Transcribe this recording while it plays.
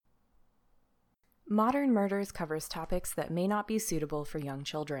Modern Murders covers topics that may not be suitable for young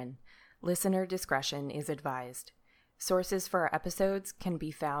children. Listener discretion is advised. Sources for our episodes can be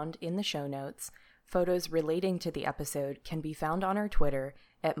found in the show notes. Photos relating to the episode can be found on our Twitter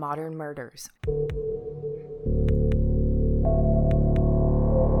at Modern Murders.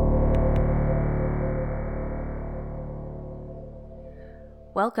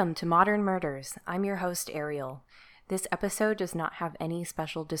 Welcome to Modern Murders. I'm your host, Ariel. This episode does not have any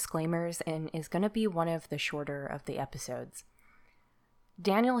special disclaimers and is going to be one of the shorter of the episodes.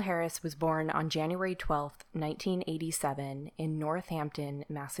 Daniel Harris was born on January 12, 1987 in Northampton,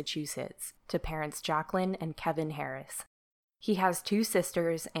 Massachusetts, to parents Jacqueline and Kevin Harris. He has 2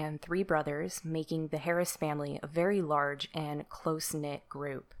 sisters and 3 brothers, making the Harris family a very large and close-knit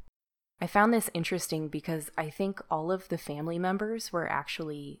group. I found this interesting because I think all of the family members were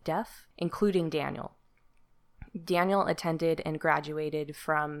actually deaf, including Daniel. Daniel attended and graduated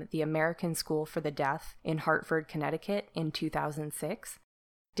from the American School for the Deaf in Hartford, Connecticut in 2006.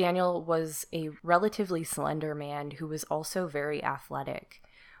 Daniel was a relatively slender man who was also very athletic.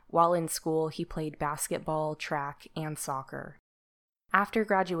 While in school, he played basketball, track, and soccer. After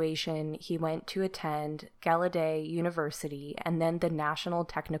graduation, he went to attend Gallaudet University and then the National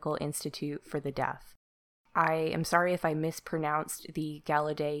Technical Institute for the Deaf. I am sorry if I mispronounced the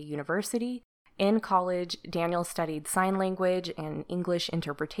Gallaudet University. In college, Daniel studied sign language and English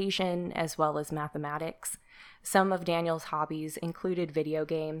interpretation, as well as mathematics. Some of Daniel's hobbies included video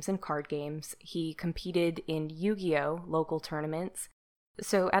games and card games. He competed in Yu-Gi-Oh! Local tournaments.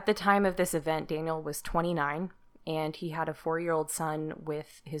 So at the time of this event, Daniel was 29, and he had a 4-year-old son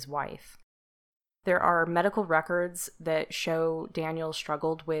with his wife. There are medical records that show Daniel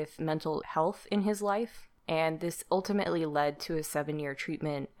struggled with mental health in his life, and this ultimately led to a 7-year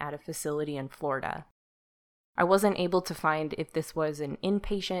treatment at a facility in Florida. I wasn't able to find if this was an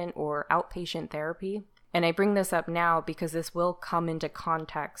inpatient or outpatient therapy, and I bring this up now because this will come into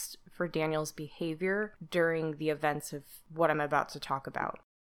context for Daniel's behavior during the events of what I'm about to talk about.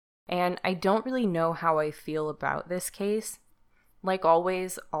 And I don't really know how I feel about this case. Like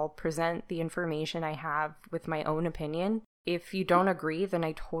always, I'll present the information I have with my own opinion. If you don't agree, then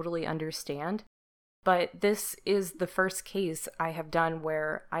I totally understand. But this is the first case I have done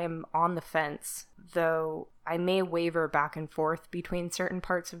where I am on the fence, though I may waver back and forth between certain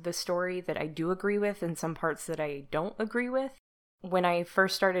parts of the story that I do agree with and some parts that I don't agree with. When I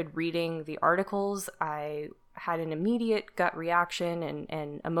first started reading the articles, I had an immediate gut reaction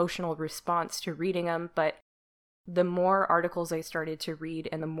and emotional response to reading them, but the more articles I started to read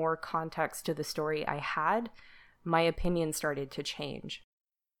and the more context to the story I had, my opinion started to change.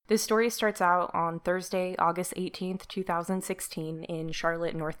 This story starts out on Thursday, August 18th, 2016 in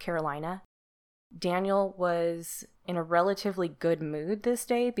Charlotte, North Carolina. Daniel was in a relatively good mood this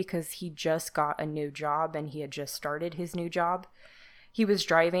day because he just got a new job and he had just started his new job. He was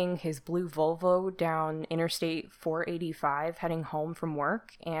driving his blue Volvo down Interstate 485 heading home from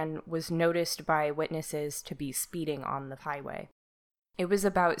work and was noticed by witnesses to be speeding on the highway. It was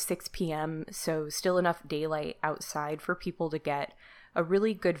about 6 p.m., so still enough daylight outside for people to get a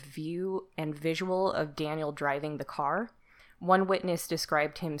really good view and visual of Daniel driving the car. One witness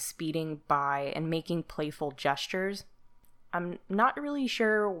described him speeding by and making playful gestures. I'm not really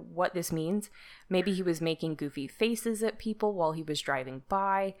sure what this means. Maybe he was making goofy faces at people while he was driving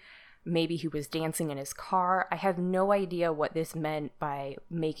by. Maybe he was dancing in his car. I have no idea what this meant by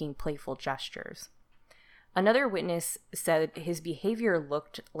making playful gestures. Another witness said his behavior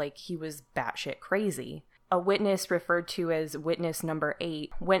looked like he was batshit crazy. A witness referred to as witness number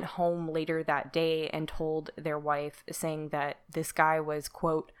 8 went home later that day and told their wife, saying that this guy was,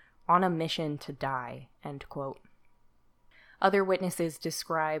 quote, on a mission to die, end quote. Other witnesses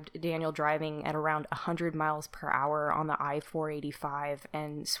described Daniel driving at around 100 miles per hour on the I-485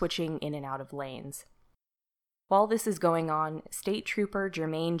 and switching in and out of lanes. While this is going on, State Trooper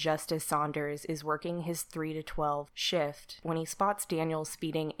Jermaine Justice Saunders is working his 3 to 12 shift when he spots Daniel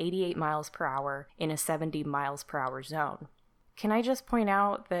speeding 88 miles per hour in a 70 miles per hour zone. Can I just point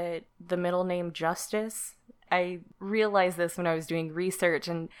out that the middle name Justice? I realized this when I was doing research,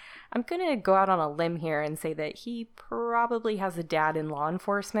 and I'm going to go out on a limb here and say that he probably has a dad in law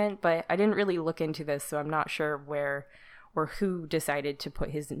enforcement, but I didn't really look into this, so I'm not sure where or who decided to put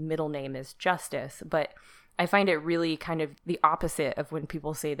his middle name as Justice, but I find it really kind of the opposite of when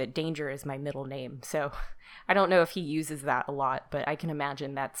people say that Danger is my middle name. So I don't know if he uses that a lot, but I can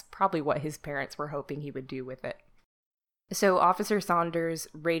imagine that's probably what his parents were hoping he would do with it. So Officer Saunders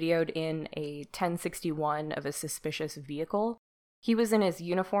radioed in a 1061 of a suspicious vehicle. He was in his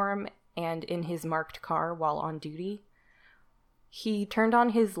uniform and in his marked car while on duty. He turned on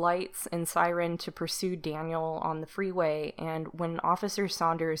his lights and siren to pursue Daniel on the freeway, and when Officer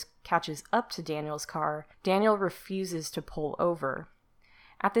Saunders catches up to Daniel's car, Daniel refuses to pull over.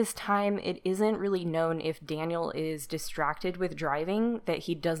 At this time, it isn't really known if Daniel is distracted with driving, that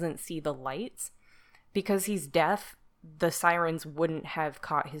he doesn't see the lights. Because he's deaf, the sirens wouldn't have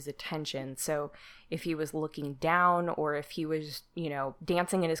caught his attention. So if he was looking down or if he was,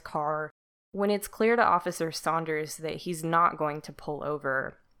 dancing in his car, when it's clear to Officer Saunders that he's not going to pull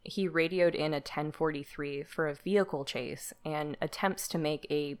over, he radioed in a 1043 for a vehicle chase and attempts to make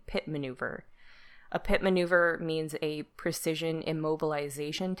a pit maneuver. A pit maneuver means a precision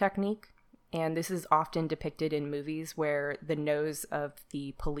immobilization technique, and this is often depicted in movies where the nose of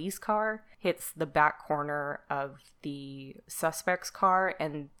the police car hits the back corner of the suspect's car,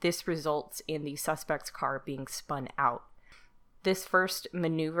 and this results in the suspect's car being spun out. This first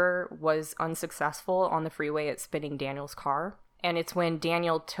maneuver was unsuccessful on the freeway at spinning Daniel's car, and it's when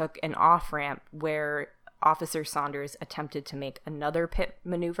Daniel took an off-ramp where Officer Saunders attempted to make another pit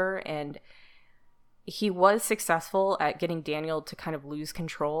maneuver, and he was successful at getting Daniel to kind of lose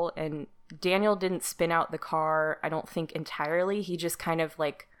control, and Daniel didn't spin out the car, I don't think entirely. He just kind of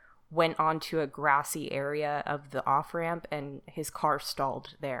went onto a grassy area of the off-ramp, and his car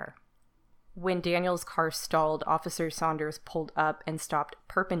stalled there. When Daniel's car stalled, Officer Saunders pulled up and stopped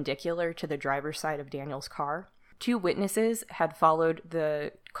perpendicular to the driver's side of Daniel's car. 2 witnesses had followed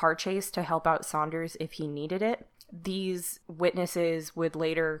the car chase to help out Saunders if he needed it. These witnesses would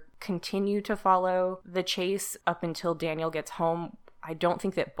later continue to follow the chase up until Daniel gets home. I don't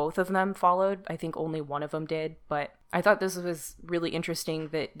think that both of them followed. I think only one of them did. But I thought this was really interesting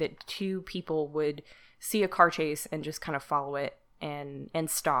that 2 people would see a car chase and just kind of follow it and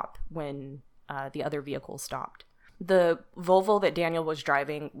stop when the other vehicle stopped. The Volvo that Daniel was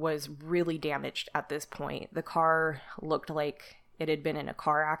driving was really damaged at this point. The car looked like it had been in a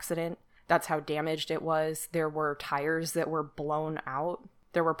car accident. That's how damaged it was. There were tires that were blown out.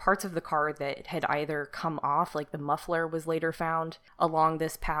 There were parts of the car that had either come off, like the muffler was later found along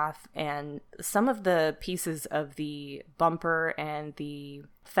this path, and some of the pieces of the bumper and the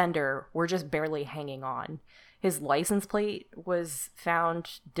fender were just barely hanging on. His license plate was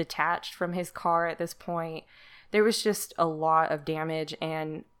found detached from his car at this point. There was just a lot of damage,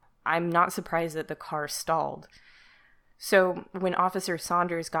 and I'm not surprised that the car stalled. So when Officer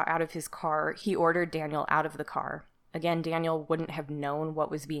Saunders got out of his car, he ordered Daniel out of the car. Again, Daniel wouldn't have known what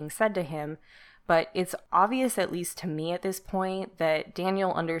was being said to him, but it's obvious, at least to me at this point, that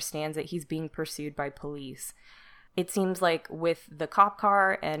Daniel understands that he's being pursued by police. It seems like with the cop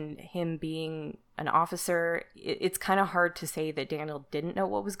car and him being an officer, it's kind of hard to say that Daniel didn't know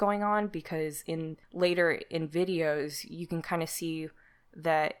what was going on, because later in videos, you can kind of see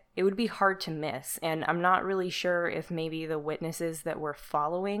that it would be hard to miss. And I'm not really sure if maybe the witnesses that were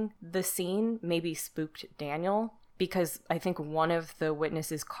following the scene maybe spooked Daniel, because I think one of the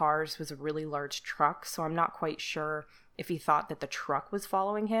witnesses' cars was a really large truck. So I'm not quite sure if he thought that the truck was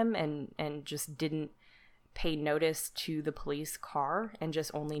following him and just didn't pay notice to the police car and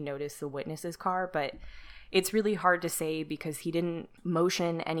just only notice the witness's car. But it's really hard to say because he didn't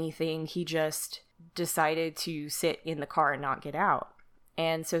motion anything. He just decided to sit in the car and not get out.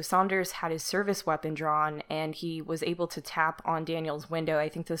 And so Saunders had his service weapon drawn, and he was able to tap on Daniel's window. I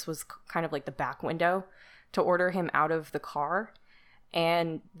think this was kind of like the back window, to order him out of the car.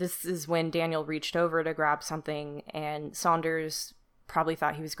 And this is when Daniel reached over to grab something, and Saunders probably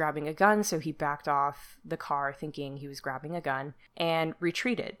thought he was grabbing a gun, so he backed off the car thinking he was grabbing a gun and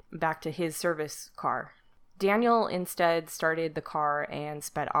retreated back to his service car. Daniel instead started the car and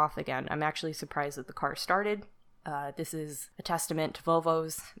sped off again. I'm actually surprised that the car started. This is a testament to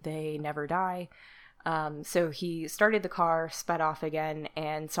Volvos. They never die. So he started the car, sped off again,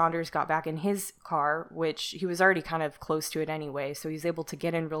 and Saunders got back in his car, which he was already kind of close to it anyway, so he was able to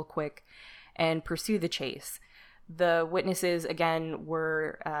get in real quick and pursue the chase. The witnesses, again,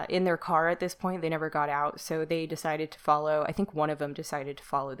 were in their car at this point. They never got out, so they decided to follow. I think one of them decided to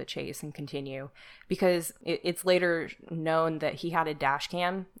follow the chase and continue, because it's later known that he had a dash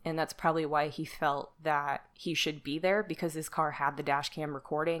cam, and that's probably why he felt that he should be there, because his car had the dash cam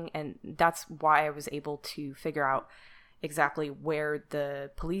recording, and that's why I was able to figure out exactly where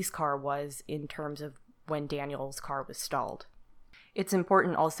the police car was in terms of when Daniel's car was stalled. It's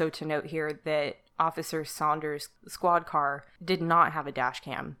important also to note here that Officer Saunders' squad car did not have a dash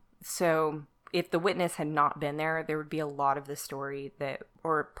cam. So if the witness had not been there, there would be a lot of the story that,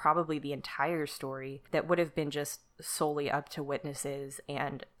 or probably the entire story, that would have been just solely up to witnesses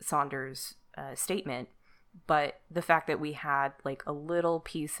and Saunders' statement. But the fact that we had like a little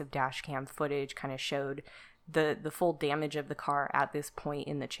piece of dash cam footage kind of showed the full damage of the car at this point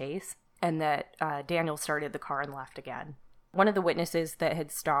in the chase, and that Daniel started the car and left again. One of the witnesses that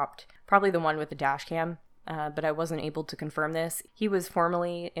had stopped, probably the one with the dash cam, but I wasn't able to confirm this, he was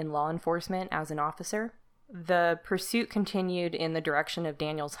formerly in law enforcement as an officer. The pursuit continued in the direction of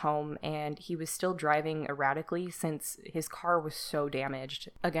Daniel's home, and he was still driving erratically since his car was so damaged.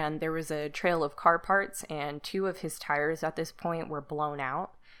 Again, there was a trail of car parts, and 2 of his tires at this point were blown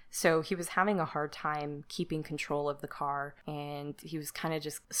out. So he was having a hard time keeping control of the car, and he was kind of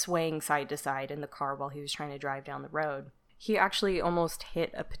just swaying side to side in the car while he was trying to drive down the road. He actually almost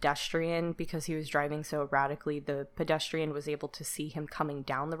hit a pedestrian because he was driving so erratically. The pedestrian was able to see him coming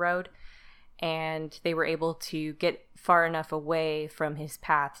down the road, and they were able to get far enough away from his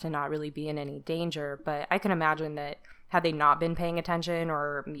path to not really be in any danger. But I can imagine that had they not been paying attention,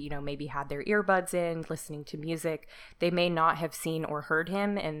 or, maybe had their earbuds in, listening to music, they may not have seen or heard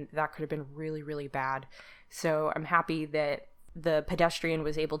him, and that could have been really, really bad. So I'm happy that the pedestrian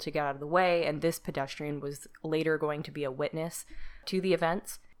was able to get out of the way, and this pedestrian was later going to be a witness to the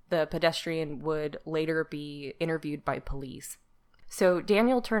events. The pedestrian would later be interviewed by police. So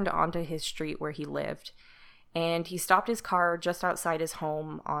Daniel turned onto his street where he lived, and he stopped his car just outside his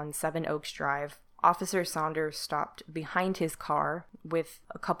home on 7 Oaks Drive. Officer Saunders stopped behind his car with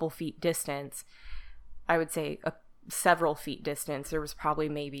a couple feet distance. I would say several feet distance. There was probably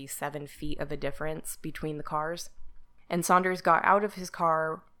maybe 7 feet of a difference between the cars. And Saunders got out of his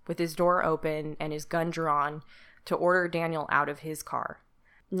car with his door open and his gun drawn to order Daniel out of his car.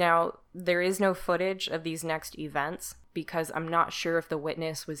 Now, there is no footage of these next events because I'm not sure if the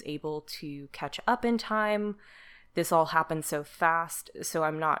witness was able to catch up in time. This all happened so fast, so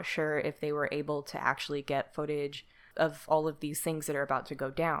I'm not sure if they were able to actually get footage of all of these things that are about to go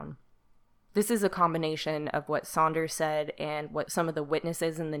down. This is a combination of what Saunders said and what some of the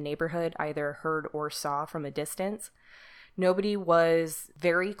witnesses in the neighborhood either heard or saw from a distance. Nobody was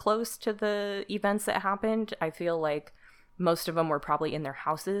very close to the events that happened. I feel like most of them were probably in their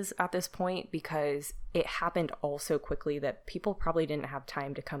houses at this point because it happened all so quickly that people probably didn't have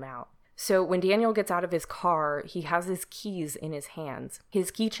time to come out. So when Daniel gets out of his car, he has his keys in his hands. His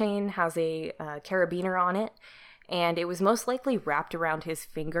keychain has a carabiner on it, and it was most likely wrapped around his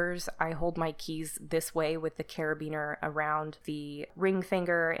fingers. I hold my keys this way with the carabiner around the ring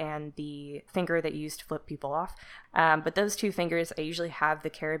finger and the finger that you use to flip people off. But those 2 fingers, I usually have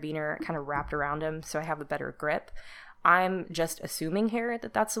the carabiner kind of wrapped around them so I have a better grip. I'm just assuming here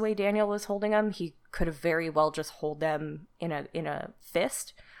that that's the way Daniel was holding them. He could have very well just hold them in a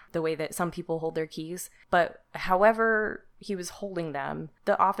fist, the way that some people hold their keys. But however he was holding them,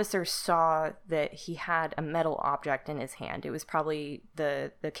 the officer saw that he had a metal object in his hand. It was probably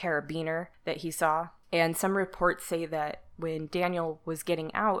the carabiner that he saw. And some reports say that when Daniel was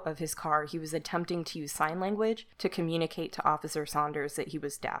getting out of his car, he was attempting to use sign language to communicate to Officer Saunders that he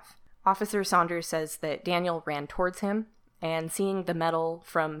was deaf. Officer Saunders says that Daniel ran towards him, and seeing the metal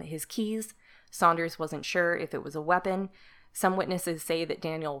from his keys, Saunders wasn't sure if it was a weapon. Some witnesses say that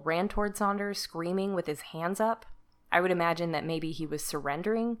Daniel ran towards Saunders, screaming with his hands up. I would imagine that maybe he was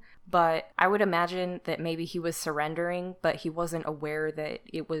surrendering, but he wasn't aware that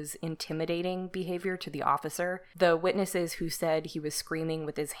it was intimidating behavior to the officer. The witnesses who said he was screaming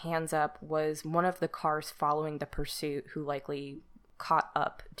with his hands up was one of the cars following the pursuit who likely caught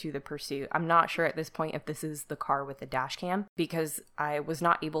up to the pursuit. I'm not sure at this point if this is the car with the dash cam because I was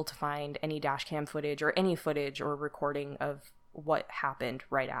not able to find any dash cam footage or any footage or recording of what happened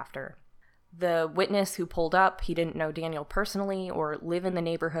right after. The witness who pulled up, he didn't know Daniel personally or live in the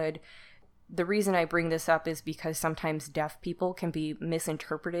neighborhood. The reason I bring this up is because sometimes deaf people can be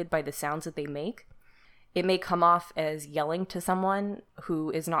misinterpreted by the sounds that they make. It may come off as yelling to someone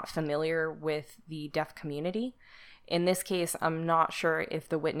who is not familiar with the deaf community. In this case, I'm not sure if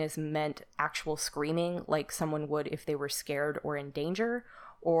the witness meant actual screaming like someone would if they were scared or in danger,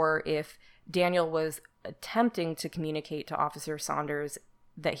 or if Daniel was attempting to communicate to Officer Saunders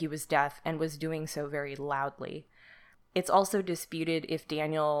that he was deaf and was doing so very loudly. It's also disputed if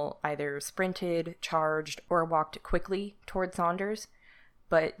Daniel either sprinted, charged, or walked quickly toward Saunders,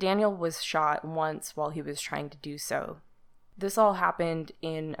 but Daniel was shot once while he was trying to do so. This all happened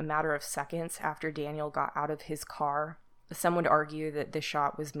in a matter of seconds after Daniel got out of his car. Some would argue that the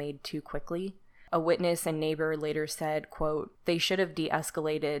shot was made too quickly. A witness and neighbor later said, quote, "They should have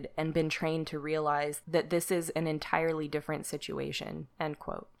de-escalated and been trained to realize that this is an entirely different situation," end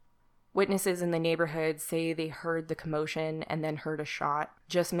quote. Witnesses in the neighborhood say they heard the commotion and then heard a shot.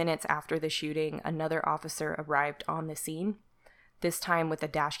 Just minutes after the shooting, another officer arrived on the scene, this time with a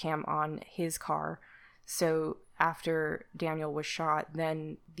dash cam on his car. So after Daniel was shot,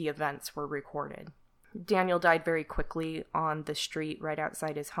 then the events were recorded. Daniel died very quickly on the street right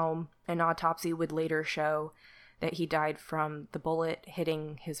outside his home. An autopsy would later show that he died from the bullet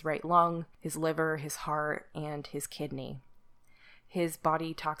hitting his right lung, his liver, his heart, and his kidney. His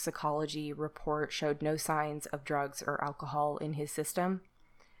body toxicology report showed no signs of drugs or alcohol in his system.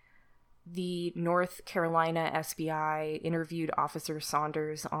 The North Carolina SBI interviewed Officer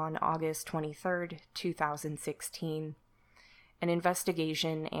Saunders on August 23, 2016. An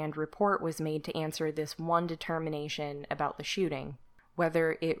investigation and report was made to answer this one determination about the shooting,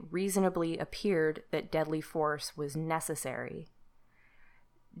 whether it reasonably appeared that deadly force was necessary.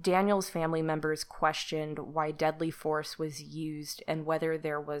 Daniel's family members questioned why deadly force was used and whether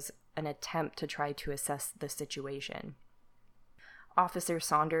there was an attempt to try to assess the situation. Officer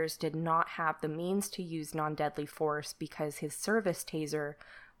Saunders did not have the means to use non-deadly force because his service taser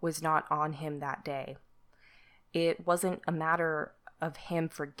was not on him that day. It wasn't a matter of him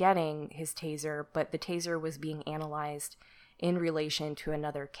forgetting his taser, but the taser was being analyzed in relation to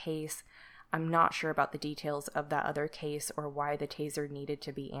another case. I'm not sure about the details of that other case or why the taser needed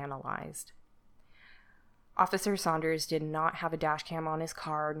to be analyzed. Officer Saunders did not have a dash cam on his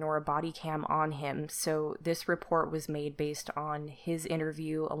car nor a body cam on him, so this report was made based on his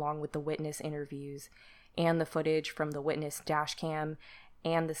interview along with the witness interviews and the footage from the witness dash cam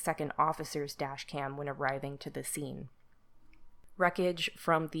and the second officer's dash cam when arriving to the scene. Wreckage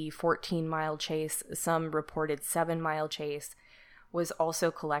from the 14-mile chase, some reported 7-mile chase, was also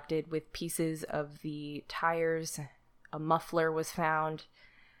collected with pieces of the tires. A muffler was found,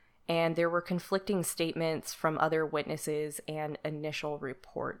 and there were conflicting statements from other witnesses and initial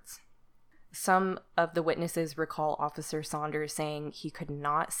reports. Some of the witnesses recall Officer Saunders saying he could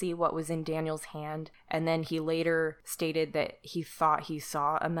not see what was in Daniel's hand, and then he later stated that he thought he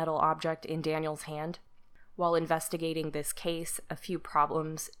saw a metal object in Daniel's hand. While investigating this case, a few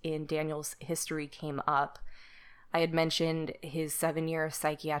problems in Daniel's history came up. I had mentioned his 7-year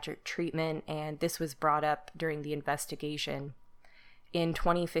psychiatric treatment, and this was brought up during the investigation. In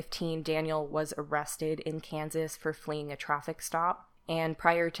 2015, Daniel was arrested in Kansas for fleeing a traffic stop. And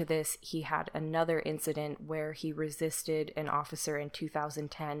prior to this, he had another incident where he resisted an officer in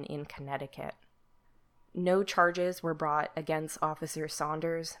 2010 in Connecticut. No charges were brought against Officer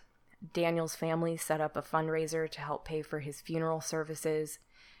Saunders. Daniel's family set up a fundraiser to help pay for his funeral services.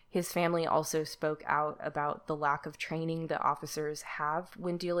 His family also spoke out about the lack of training that officers have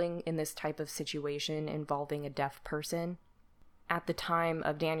when dealing in this type of situation involving a deaf person. At the time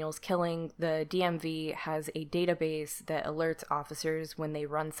of Daniel's killing, the DMV has a database that alerts officers when they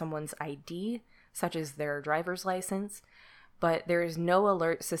run someone's ID, such as their driver's license, but there is no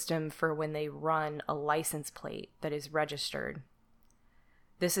alert system for when they run a license plate that is registered.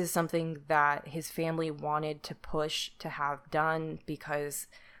 This is something that his family wanted to push to have done because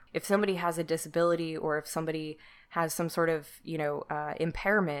if somebody has a disability or if somebody has some sort of,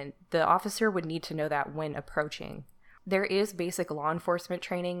 impairment, the officer would need to know that when approaching. There is basic law enforcement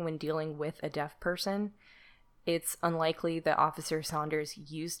training when dealing with a deaf person. It's unlikely that Officer Saunders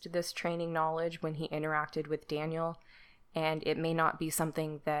used this training knowledge when he interacted with Daniel, and it may not be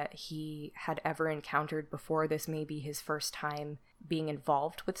something that he had ever encountered before. This may be his first time being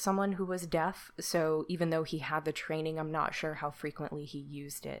involved with someone who was deaf, so even though he had the training, I'm not sure how frequently he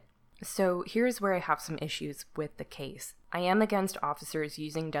used it. So here's where I have some issues with the case. I am against officers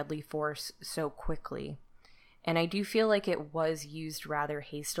using deadly force so quickly. And I do feel like it was used rather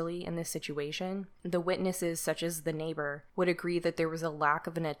hastily in this situation. The witnesses, such as the neighbor, would agree that there was a lack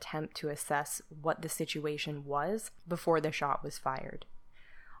of an attempt to assess what the situation was before the shot was fired.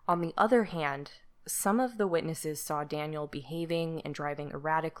 On the other hand, some of the witnesses saw Daniel behaving and driving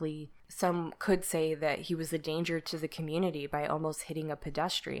erratically. Some could say that he was a danger to the community by almost hitting a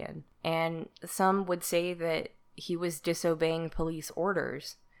pedestrian. And some would say that he was disobeying police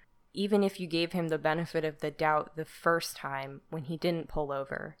orders. Even if you gave him the benefit of the doubt the first time when he didn't pull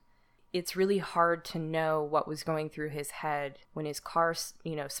over, it's really hard to know what was going through his head when his car,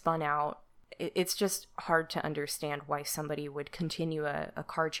 spun out. It's just hard to understand why somebody would continue a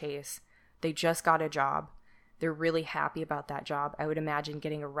car chase. They just got a job. They're really happy about that job. I would imagine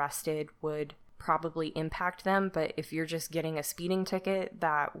getting arrested would probably impact them, but if you're just getting a speeding ticket,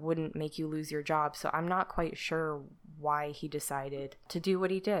 that wouldn't make you lose your job. So I'm not quite sure why he decided to do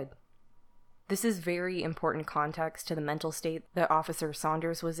what he did. This is very important context to the mental state that Officer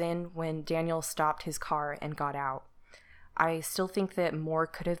Saunders was in when Daniel stopped his car and got out. I still think that more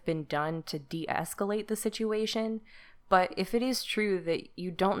could have been done to de-escalate the situation, but if it is true that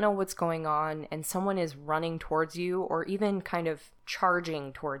you don't know what's going on and someone is running towards you or even kind of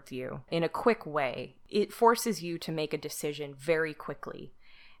charging towards you in a quick way, it forces you to make a decision very quickly.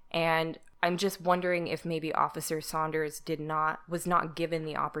 And I'm just wondering if maybe Officer Saunders was not given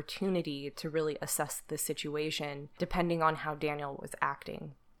the opportunity to really assess the situation, depending on how Daniel was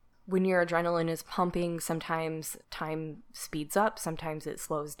acting. When your adrenaline is pumping, sometimes time speeds up, sometimes it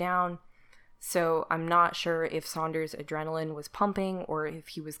slows down. So I'm not sure if Saunders' adrenaline was pumping or if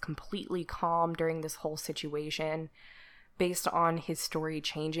he was completely calm during this whole situation. Based on his story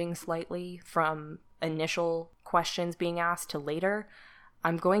changing slightly from initial questions being asked to later,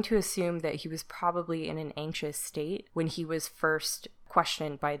 I'm going to assume that he was probably in an anxious state when he was first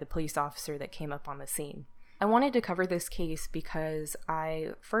questioned by the police officer that came up on the scene. I wanted to cover this case because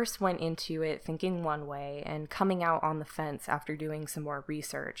I first went into it thinking one way and coming out on the fence after doing some more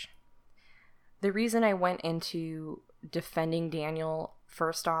research. The reason I went into defending Daniel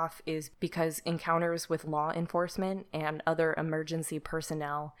first off is because encounters with law enforcement and other emergency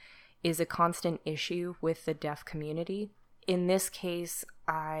personnel is a constant issue with the deaf community. In this case,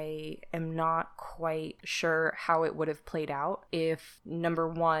 I am not quite sure how it would have played out if, number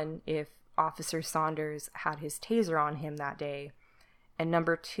one, if Officer Saunders had his taser on him that day, and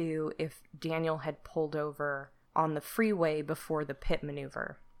number two, if Daniel had pulled over on the freeway before the pit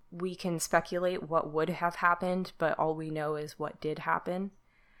maneuver. We can speculate what would have happened, but all we know is what did happen.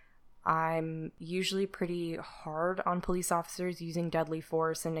 I'm usually pretty hard on police officers using deadly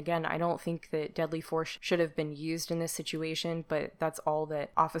force, and again, I don't think that deadly force should have been used in this situation, but that's all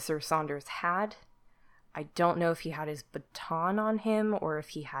that Officer Saunders had. I don't know if he had his baton on him or if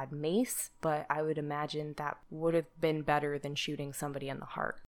he had mace, but I would imagine that would have been better than shooting somebody in the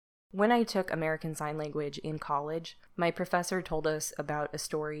heart. When I took American Sign Language in college, my professor told us about a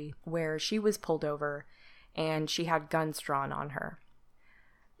story where she was pulled over and she had guns drawn on her.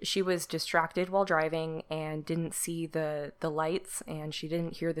 She was distracted while driving and didn't see the lights, and she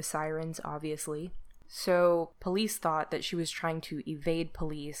didn't hear the sirens, obviously. So police thought that she was trying to evade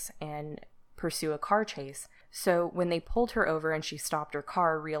police and pursue a car chase. So when they pulled her over and she stopped her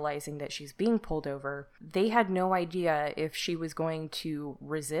car, realizing that she's being pulled over, they had no idea if she was going to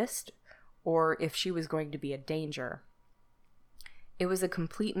resist or if she was going to be a danger. It was a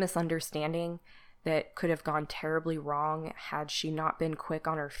complete misunderstanding that could have gone terribly wrong had she not been quick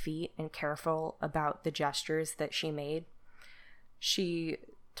on her feet and careful about the gestures that she made. She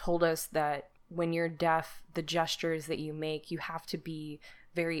told us that when you're deaf, the gestures that you make, you have to be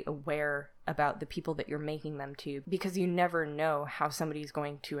very aware about the people that you're making them to, because you never know how somebody's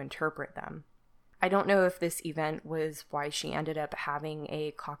going to interpret them. I don't know if this event was why she ended up having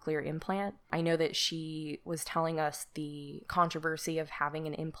a cochlear implant. I know that she was telling us the controversy of having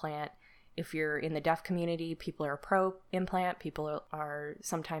an implant. If you're in the deaf community, people are pro-implant, people are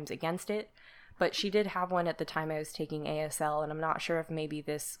sometimes against it. But she did have one at the time I was taking ASL, and I'm not sure if maybe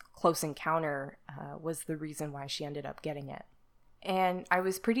this close encounter was the reason why she ended up getting it. And I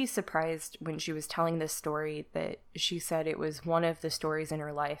was pretty surprised when she was telling this story that she said it was one of the stories in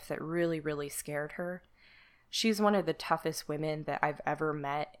her life that really, really scared her. She's one of the toughest women that I've ever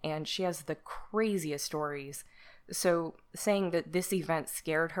met, and she has the craziest stories. So saying that this event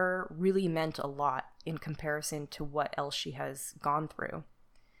scared her really meant a lot in comparison to what else she has gone through.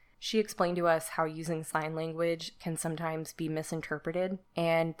 She explained to us how using sign language can sometimes be misinterpreted,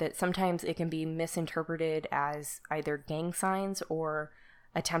 and that sometimes it can be misinterpreted as either gang signs or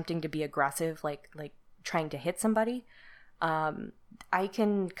attempting to be aggressive, like trying to hit somebody. I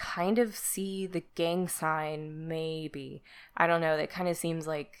can kind of see the gang sign, maybe. I don't know, that kind of seems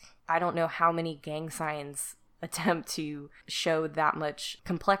like, I don't know how many gang signs attempt to show that much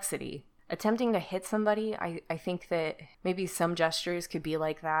complexity. Attempting to hit somebody, I think that maybe some gestures could be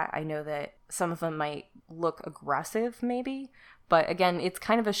like that. I know that some of them might look aggressive, maybe. But again, it's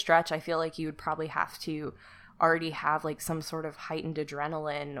kind of a stretch. I feel like you would probably have to already have like some sort of heightened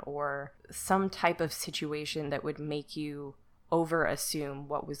adrenaline or some type of situation that would make you over-assume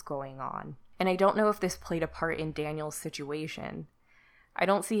what was going on. And I don't know if this played a part in Daniel's situation. I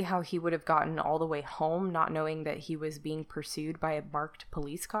don't see how he would have gotten all the way home not knowing that he was being pursued by a marked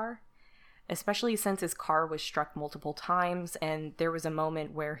police car. Especially since his car was struck multiple times and there was a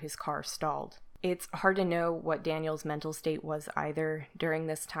moment where his car stalled. It's hard to know what Daniel's mental state was either during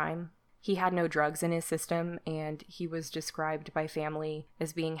this time. He had no drugs in his system, and he was described by family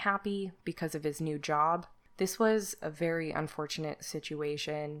as being happy because of his new job. This was a very unfortunate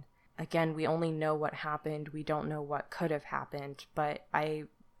situation. Again, we only know what happened. We don't know what could have happened, but I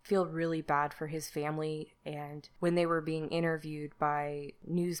feel really bad for his family, and when they were being interviewed by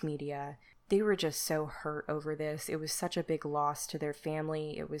news media, they were just so hurt over this. It was such a big loss to their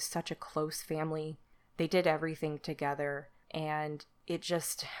family. It was such a close family. They did everything together, and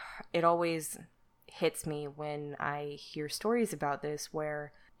it always hits me when I hear stories about this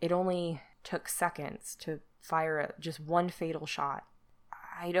where it only took seconds to fire just one fatal shot.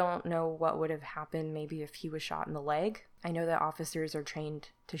 I don't know what would have happened maybe if he was shot in the leg. I know that officers are trained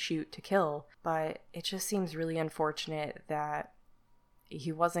to shoot to kill, but it just seems really unfortunate that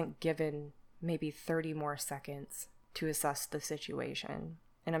he wasn't given maybe 30 more seconds to assess the situation.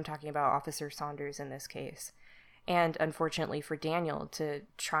 And I'm talking about Officer Saunders in this case. And unfortunately for Daniel, to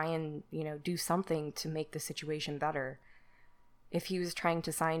try and, do something to make the situation better. If he was trying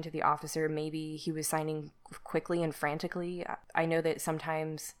to sign to the officer, maybe he was signing quickly and frantically. I know that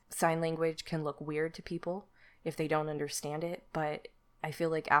sometimes sign language can look weird to people if they don't understand it, but I feel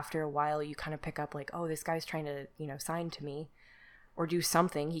like after a while you kind of pick up like, oh, this guy's trying to, sign to me or do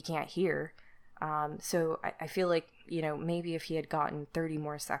something he can't hear. So I feel like, maybe if he had gotten 30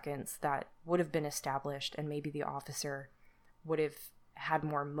 more seconds, that would have been established, and maybe the officer would have had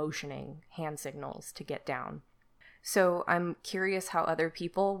more motioning hand signals to get down. So I'm curious how other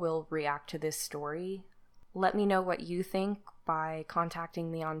people will react to this story. Let me know what you think by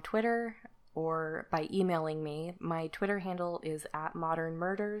contacting me on Twitter or by emailing me. My Twitter handle is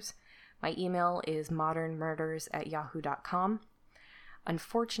 @modernmurders. My email is modernmurders@yahoo.com.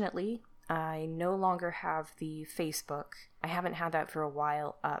 Unfortunately, I no longer have the Facebook. I haven't had that for a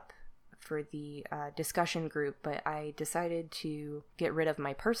while up for the discussion group, but I decided to get rid of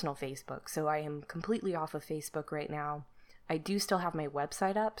my personal Facebook, so I am completely off of Facebook right now. I do still have my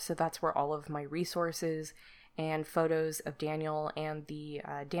website up, so that's where all of my resources and photos of Daniel and the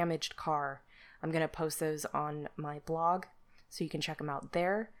damaged car, I'm going to post those on my blog, so you can check them out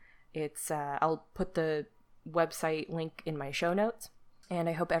there. I'll put the website link in my show notes, and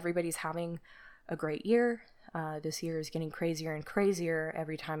I hope everybody's having a great year. This year is getting crazier and crazier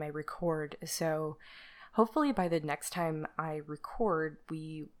every time I record, so hopefully by the next time I record,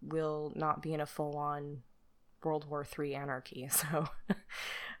 we will not be in a full-on World War III anarchy. So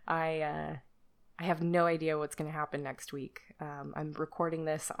I have no idea what's going to happen next week. I'm recording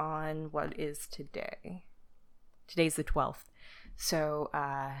this on what is today? Today's the 12th. So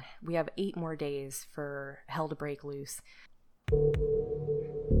we have 8 more days for hell to break loose.